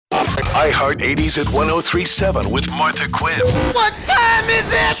iHeart 80s at 1037 with Martha Quinn. What time is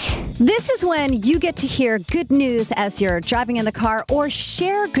it? This is when you get to hear good news as you're driving in the car or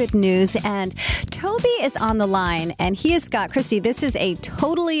share good news. And Toby is on the line and he has got, Christy, this is a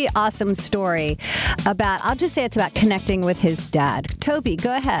totally awesome story about, I'll just say it's about connecting with his dad. Toby,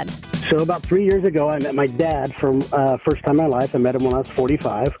 go ahead. So about 3 years ago, I met my dad for first time in my life. I met him when I was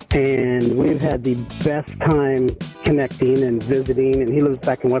 45, and we've had the best time connecting and visiting, and he lives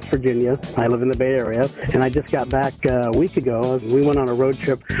back in West Virginia. I live in the Bay Area, and I just got back a week ago. We went on a road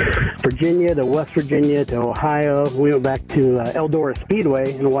trip, Virginia to West Virginia to Ohio. We went back to Eldora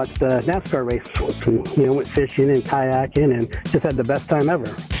Speedway and watched the NASCAR race. And, went fishing and kayaking, and just had the best time ever.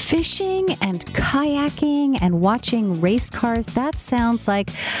 Fishing and kayaking and watching race cars, that sounds like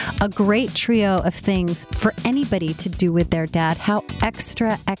a great trio of things for anybody to do with their dad. How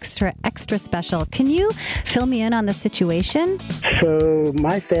extra special. Can you fill me in on the situation? So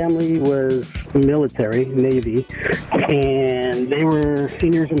my family was military, Navy, and they were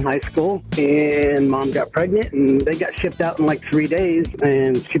seniors in high school, and Mom got pregnant, and they got shipped out in like 3 days,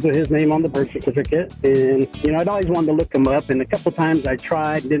 and she put his name on the birth certificate. And, I'd always wanted to look him up, and a couple times I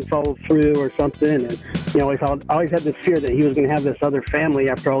tried, didn't follow through or something, and, I always had this fear that he was going to have this other family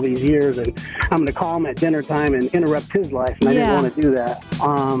after all these years, and I'm going to call him at dinner time and interrupt his life, and I didn't want to do that.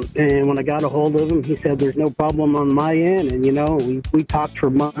 And when I got a hold of him, he said, there's no problem on my end, and, we talked for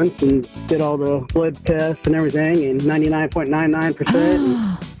months and did all the blood tests and everything, and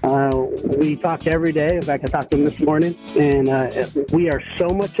 99.99%. We talk every day. In fact, I talked to him this morning, and we are so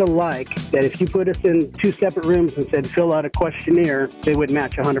much alike that if you put us in two separate rooms and said, fill out a questionnaire, they would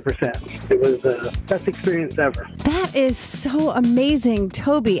match 100%. It was the best experience ever. That is so amazing,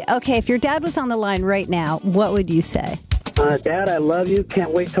 Toby. Okay, if your dad was on the line right now, what would you say? Dad, I love you.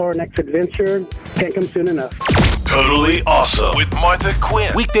 Can't wait till our next adventure. Can't come soon enough. Totally Awesome with Martha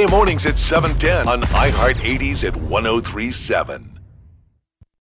Quinn. Weekday mornings at 7:10 on iHeart 80s at 1037.